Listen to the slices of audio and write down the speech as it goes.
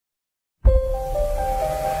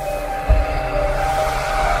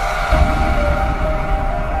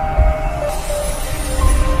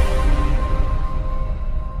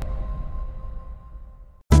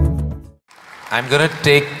I'm going to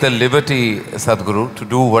take the liberty, Sadhguru, to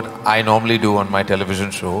do what I normally do on my television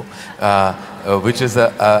show, which is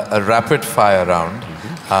a rapid fire round.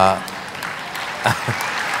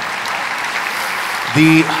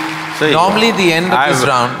 Normally the end of this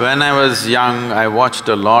round… When I was young, I watched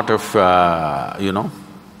a lot of,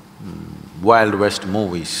 Wild West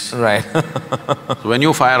movies. Right. So when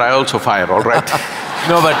you fire, I also fire, all right?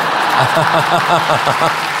 No, but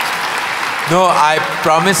no, I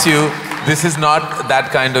promise you, this is not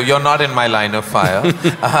that kind of… You're not in my line of fire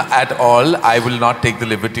at all. I will not take the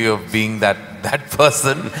liberty of being that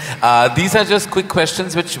person. These are just quick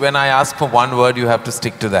questions which when I ask for one word, you have to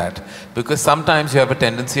stick to that. Because sometimes you have a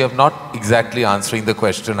tendency of not exactly answering the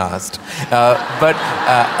question asked.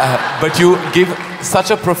 But you give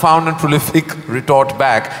such a profound and prolific retort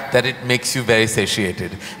back that it makes you very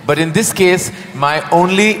satiated. But in this case, my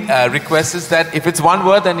only request is that if it's one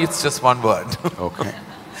word, then it's just one word. Okay.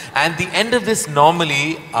 And the end of this,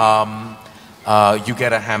 normally, you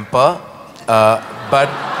get a hamper, but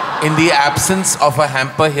in the absence of a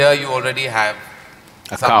hamper here, you already have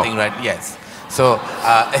something, right? Yes. So,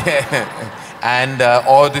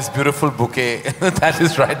 or this beautiful bouquet that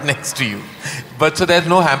is right next to you. But so there's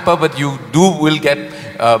no hamper, but you will get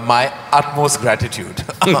my utmost gratitude.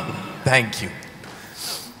 Thank you.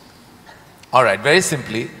 All right, very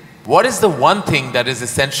simply, what is the one thing that is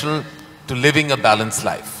essential to living a balanced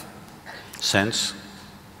life? Sense.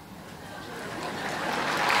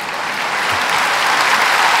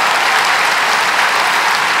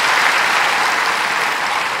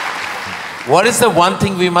 What is the one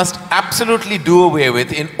thing we must absolutely do away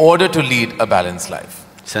with in order to lead a balanced life?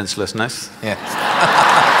 Senselessness. Yes.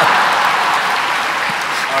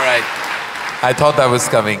 All right. I thought that was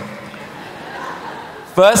coming.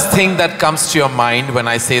 First thing that comes to your mind when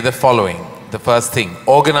I say the following. The first thing,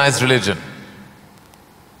 organized religion.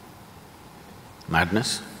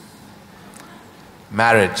 Madness.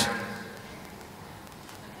 Marriage.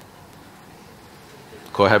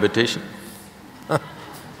 Cohabitation.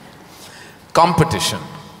 Competition.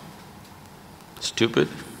 Stupid.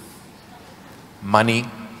 Money.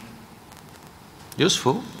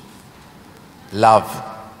 Useful. Love.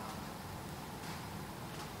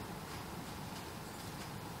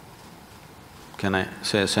 Can I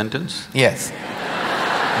say a sentence? Yes.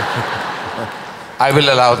 I will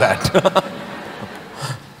allow that.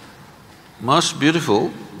 Most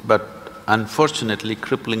beautiful, but unfortunately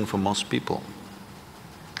crippling for most people.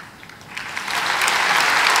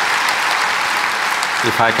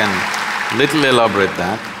 If I can little elaborate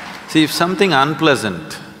that, see, if something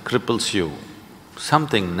unpleasant cripples you,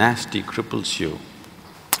 something nasty cripples you,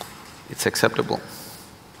 it's acceptable.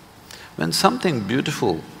 When something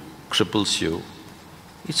beautiful cripples you,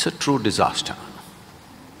 it's a true disaster.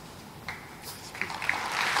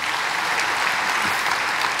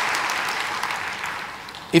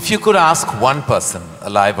 If you could ask one person,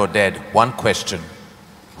 alive or dead, one question,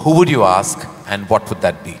 who would you ask and what would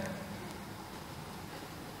that be?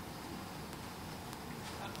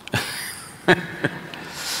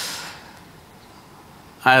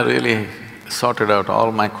 I really sorted out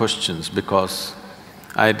all my questions because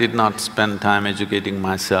I did not spend time educating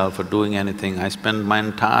myself or doing anything. I spent my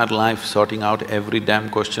entire life sorting out every damn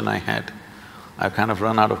question I had. I've kind of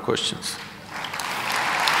run out of questions.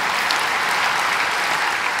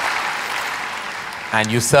 And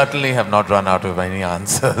you certainly have not run out of any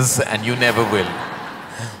answers and you never will.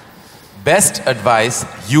 Best advice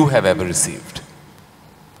you have ever received?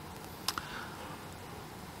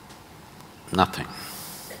 Nothing.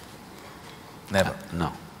 Never?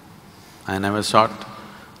 No. I never sought,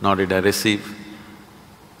 nor did I receive.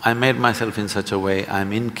 I made myself in such a way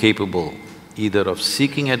I'm incapable either of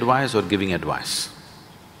seeking advice or giving advice.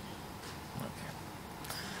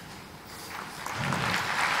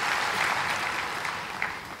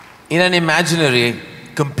 In an imaginary,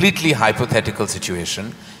 completely hypothetical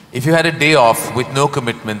situation, if you had a day off with no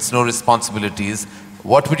commitments, no responsibilities,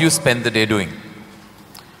 what would you spend the day doing?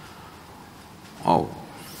 Oh,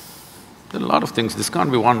 there are a lot of things, this can't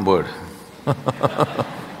be one word.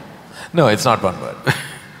 No, it's not one word.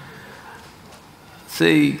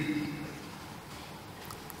 See,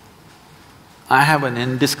 I have an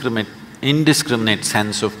indiscriminate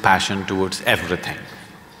sense of passion towards everything.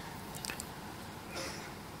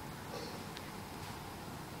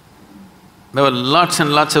 There were lots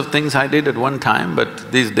and lots of things I did at one time,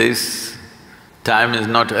 but these days, time is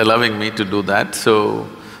not allowing me to do that, so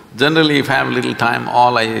generally if I have little time,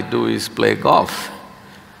 all I do is play golf.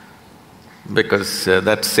 Because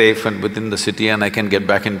that's safe and within the city and I can get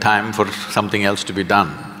back in time for something else to be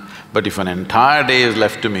done. But if an entire day is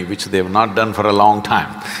left to me, which they have not done for a long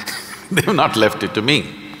time, They've not left it to me.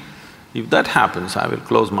 If that happens, I will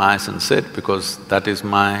close my eyes and sit because that is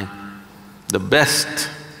the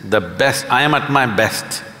best, I am at my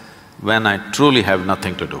best when I truly have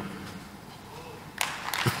nothing to do.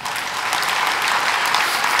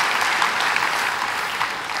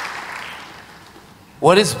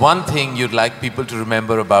 What is one thing you'd like people to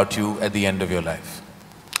remember about you at the end of your life?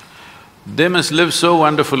 They must live so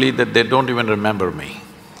wonderfully that they don't even remember me.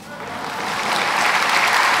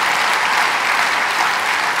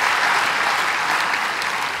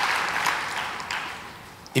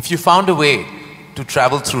 If you found a way to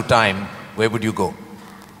travel through time, where would you go?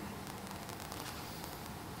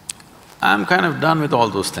 I'm kind of done with all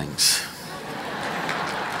those things.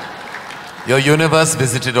 Your universe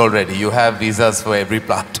visited already. You have visas for every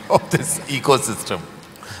part of this ecosystem.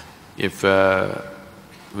 If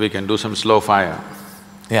we can do some slow fire.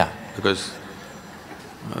 Yeah. Because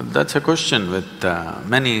that's a question with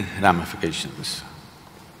many ramifications.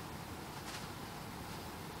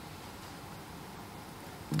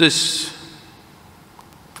 This,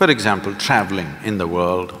 for example, traveling in the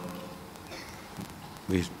world,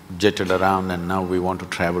 we jetted around and now we want to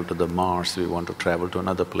travel to the Mars, we want to travel to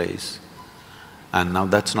another place. And now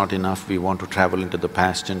that's not enough, we want to travel into the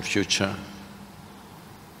past and future.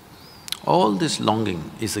 All this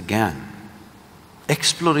longing is again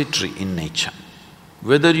exploratory in nature.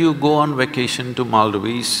 Whether you go on vacation to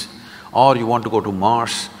Maldives or you want to go to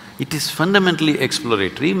Mars, it is fundamentally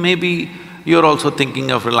exploratory. Maybe you're also thinking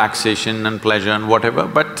of relaxation and pleasure and whatever,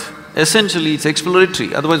 but essentially it's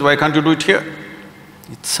exploratory, otherwise why can't you do it here?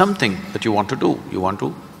 It's something that you want to do, you want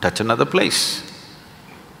to touch another place.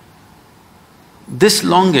 This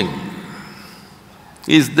longing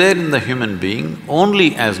is there in the human being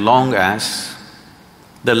only as long as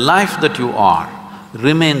the life that you are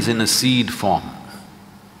remains in a seed form.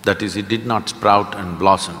 That is, it did not sprout and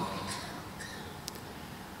blossom.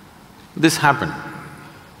 This happened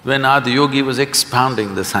when Adi Yogi was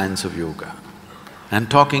expounding the science of yoga and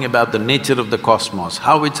talking about the nature of the cosmos,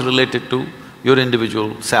 how it's related to your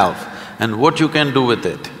individual self and what you can do with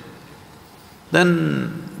it.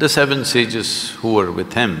 Then the seven sages who were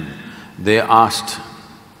with him, they asked,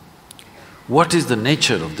 what is the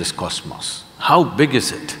nature of this cosmos? How big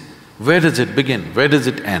is it? Where does it begin? Where does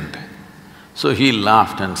it end? So he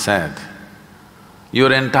laughed and said,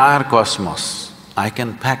 your entire cosmos, I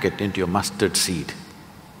can pack it into a mustard seed.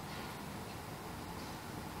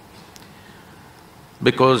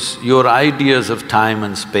 Because your ideas of time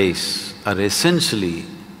and space are essentially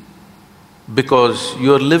because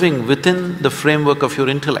you're living within the framework of your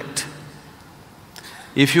intellect.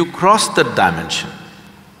 If you cross that dimension,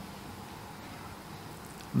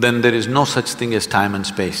 then there is no such thing as time and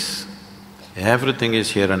space. Everything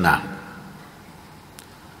is here and now.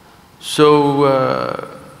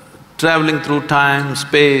 So, traveling through time,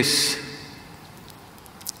 space,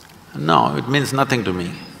 no, it means nothing to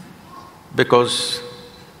me because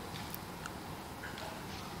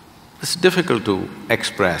it's difficult to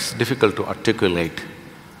express, difficult to articulate.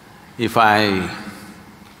 If I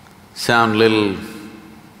sound little…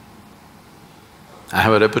 I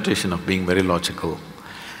have a reputation of being very logical,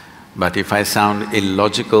 but if I sound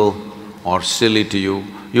illogical or silly to you,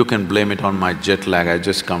 you can blame it on my jet lag. I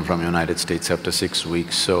just come from United States after 6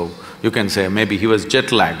 weeks, so you can say, maybe he was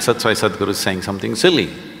jet lagged, that's why Sadhguru is saying something silly.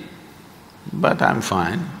 But I'm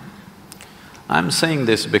fine. I'm saying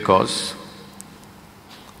this because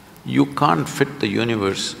you can't fit the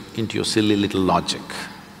universe into your silly little logic.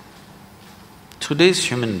 Today's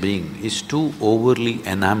human being is too overly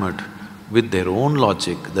enamored with their own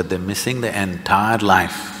logic that they're missing the entire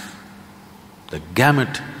life. The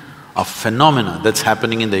gamut of phenomena that's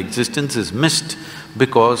happening in the existence is missed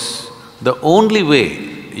because the only way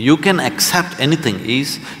you can accept anything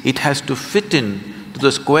is it has to fit in to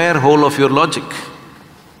the square hole of your logic.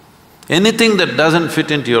 Anything that doesn't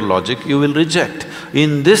fit into your logic, you will reject.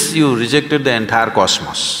 In this, you rejected the entire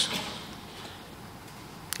cosmos.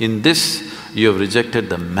 In this, you have rejected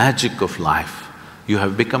the magic of life. You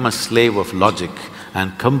have become a slave of logic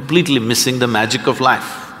and completely missing the magic of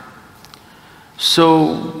life.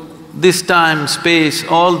 So, this time, space,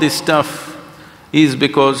 all this stuff is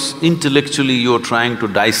because intellectually you're trying to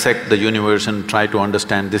dissect the universe and try to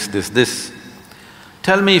understand this.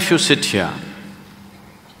 Tell me, if you sit here,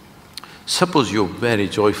 suppose you're very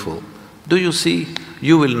joyful, do you see,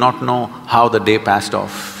 you will not know how the day passed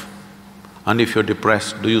off. And if you're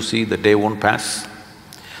depressed, do you see the day won't pass?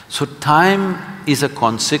 So time is a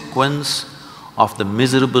consequence of the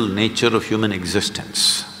miserable nature of human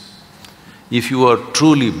existence. If you are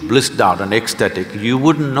truly blissed out and ecstatic, you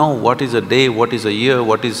wouldn't know what is a day, what is a year,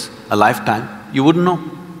 what is a lifetime, you wouldn't know.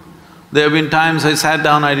 There have been times I sat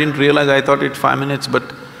down, I didn't realize, I thought it's 5 minutes, but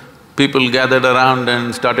people gathered around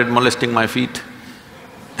and started molesting my feet.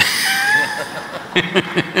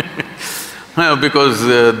 No, because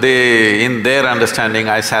in their understanding,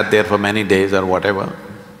 I sat there for many days or whatever.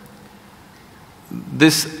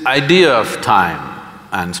 This idea of time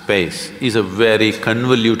and space is a very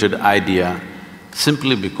convoluted idea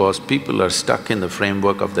simply because people are stuck in the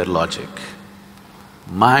framework of their logic.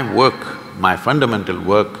 My work, my fundamental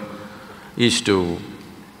work is to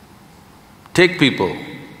take people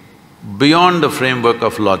beyond the framework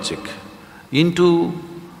of logic into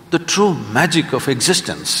the true magic of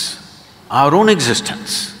existence, our own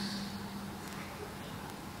existence.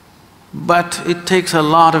 But it takes a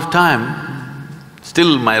lot of time.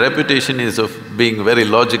 Still, my reputation is of being very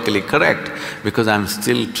logically correct because I'm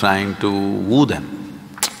still trying to woo them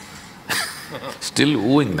still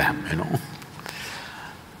wooing them, you know.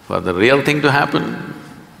 For the real thing to happen,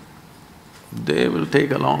 they will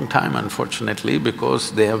take a long time, unfortunately,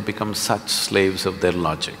 because they have become such slaves of their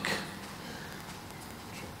logic.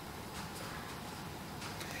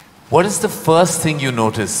 What is the first thing you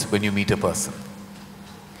notice when you meet a person?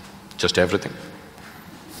 Just everything.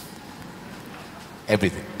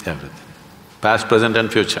 Everything. Everything. Past, present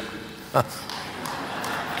and future.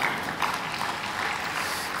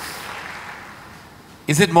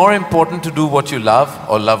 Is it more important to do what you love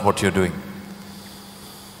or love what you're doing?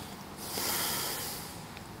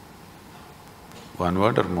 One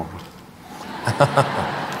word or more?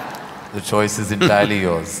 The choice is entirely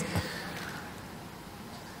yours.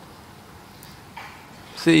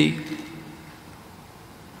 See,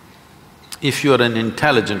 if you are an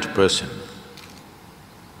intelligent person,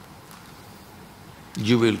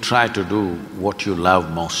 you will try to do what you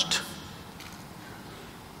love most.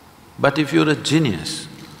 But if you're a genius,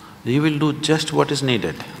 you will do just what is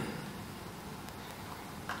needed.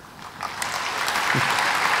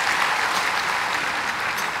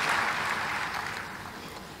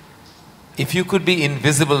 If you could be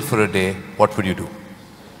invisible for a day, what would you do?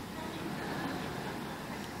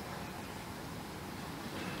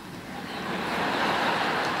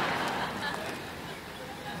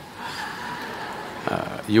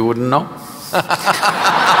 You wouldn't know?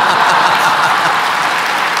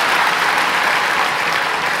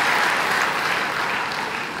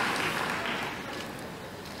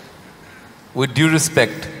 With due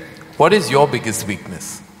respect, what is your biggest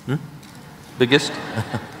weakness? Biggest?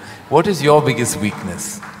 What is your biggest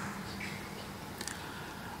weakness?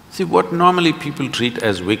 See, what normally people treat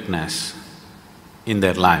as weakness in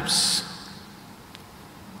their lives.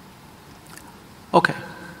 Okay,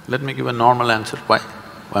 let me give a normal answer. Why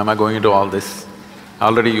am I going into all this?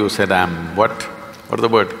 Already you said I'm what? What is the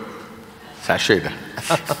word? Sashayed.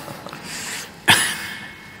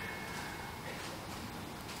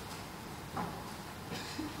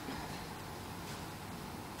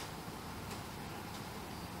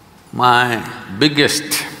 My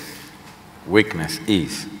biggest weakness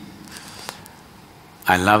is,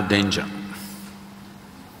 I love danger.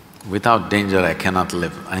 Without danger I cannot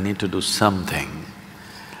live. I need to do something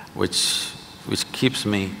which keeps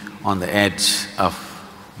me on the edge of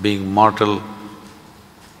being mortal,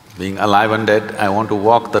 being alive and dead. I want to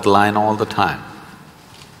walk that line all the time.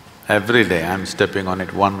 Every day I'm stepping on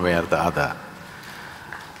it one way or the other.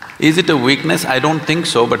 Is it a weakness? I don't think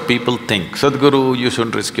so, but people think, Sadhguru, you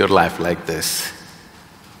shouldn't risk your life like this.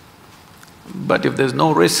 But if there's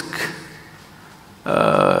no risk,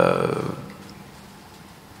 I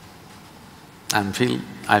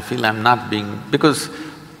feel I'm not being… because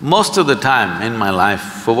most of the time in my life,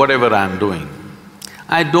 for whatever I'm doing,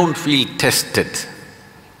 I don't feel tested.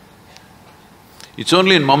 It's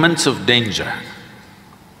only in moments of danger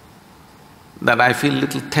that I feel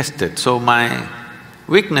little tested. So my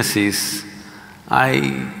weakness is,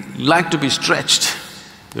 I like to be stretched,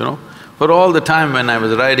 you know. For all the time when I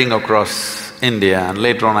was riding across India and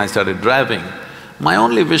later on I started driving, my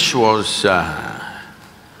only wish was that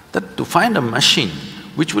to find a machine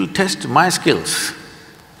which will test my skills.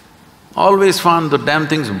 Always found the damn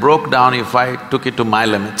things broke down if I took it to my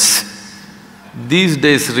limits. These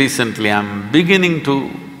days recently I'm beginning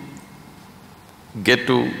to get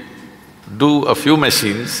to do a few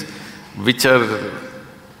machines which are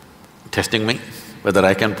testing me, whether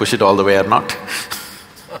I can push it all the way or not.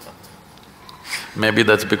 Maybe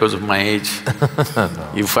that's because of my age.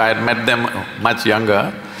 No. If I had met them much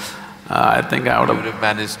younger, I think I would have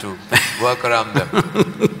managed to work around them.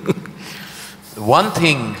 One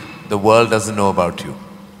thing the world doesn't know about you.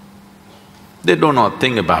 They don't know a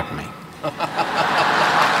thing about me.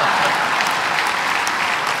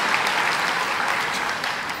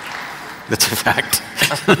 That's a fact.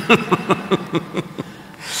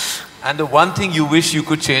 And the one thing you wish you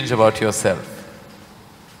could change about yourself?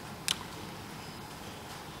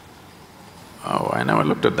 Oh, I never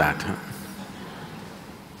looked at that.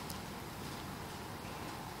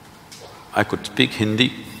 I could speak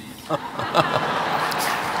Hindi.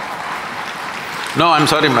 No, I'm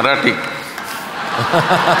sorry, Marathi.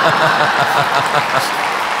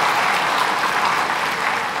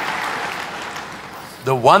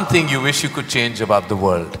 The one thing you wish you could change about the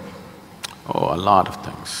world? Oh, a lot of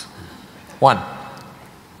things. One.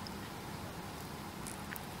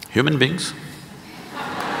 Human beings.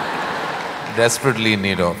 Desperately in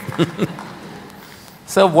need of.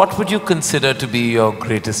 Sir, what would you consider to be your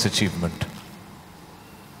greatest achievement?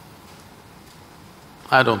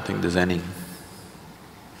 I don't think there's any.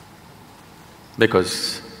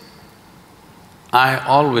 Because I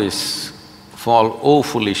always fall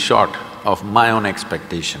woefully short of my own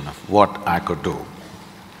expectation of what I could do.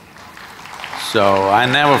 So I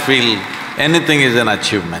never feel anything is an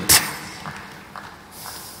achievement.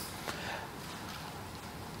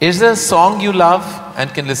 Is there a song you love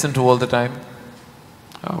and can listen to all the time?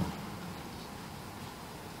 Oh.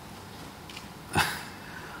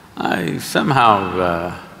 I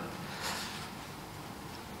somehow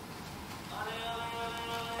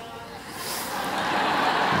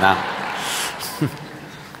nah.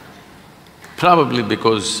 Probably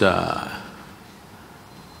because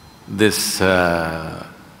this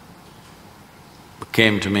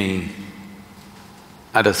came to me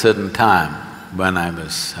at a certain time when I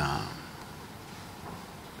was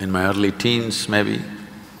in my early teens maybe.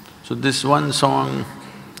 So this one song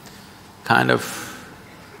kind of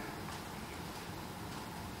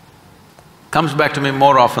comes back to me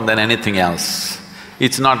more often than anything else.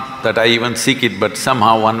 It's not that I even seek it, but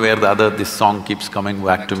somehow one way or the other this song keeps coming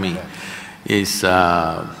back to me. Is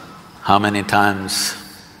how many times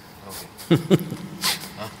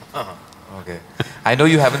Okay. I know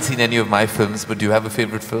you haven't seen any of my films, but do you have a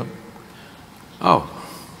favorite film? Oh,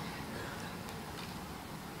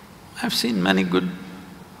 I've seen many good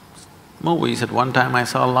movies. At one time I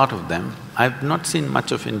saw a lot of them. I've not seen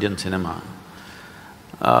much of Indian cinema,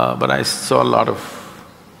 but I saw a lot of,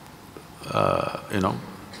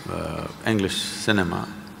 English cinema.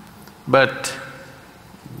 But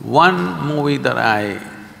one movie that I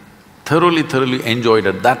thoroughly enjoyed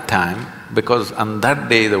at that time, because on that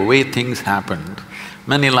day the way things happened,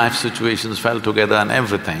 many life situations fell together and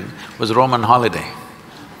everything, was Roman Holiday.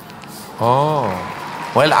 Oh.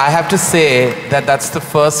 Well, I have to say that that's the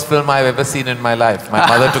first film I've ever seen in my life. My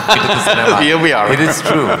mother took me to the cinema. Here we are. It is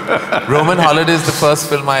true. Roman Holiday is the first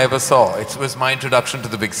film I ever saw. It was my introduction to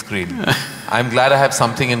the big screen. I'm glad I have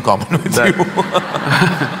something in common with you.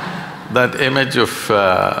 That image of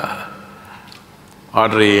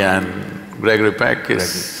Audrey and Gregory Peck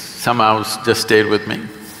is somehow just stayed with me.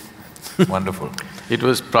 Wonderful. It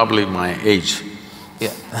was probably my age.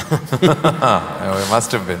 Yeah. Oh, it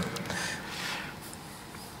must have been.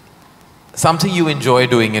 Something you enjoy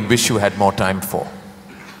doing and wish you had more time for?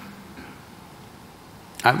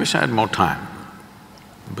 I wish I had more time,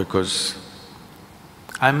 because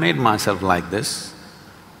I made myself like this,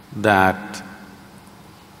 that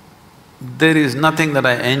there is nothing that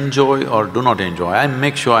I enjoy or do not enjoy. I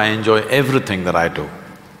make sure I enjoy everything that I do,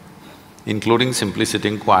 including simply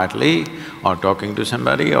sitting quietly or talking to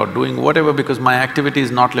somebody or doing whatever, because my activity is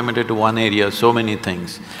not limited to one area, so many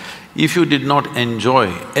things. If you did not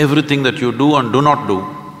enjoy everything that you do and do not do,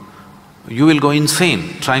 you will go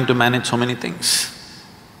insane trying to manage so many things.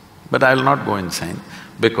 But I will not go insane,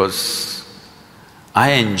 because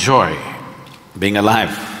I enjoy being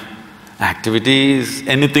alive. Activities,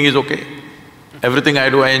 anything is okay. Everything I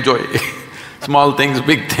do, I enjoy. Small things,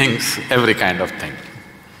 big things, every kind of thing.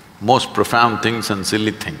 Most profound things and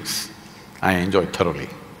silly things, I enjoy thoroughly.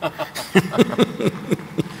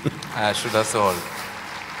 Should us all.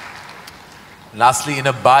 Lastly, in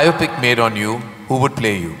a biopic made on you, who would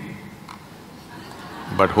play you?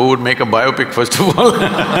 But who would make a biopic first of all?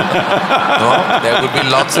 No, there would be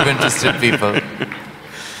lots of interested people.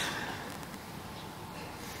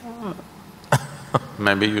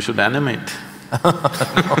 Maybe you should animate.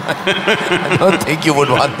 I don't think you would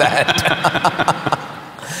want that.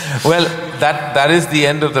 Well, that is the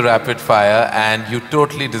end of the rapid fire, and you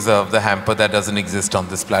totally deserve the hamper that doesn't exist on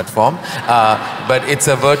this platform. But it's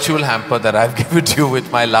a virtual hamper that I've given to you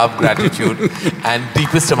with my love, gratitude and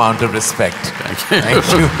deepest amount of respect. Thank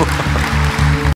you.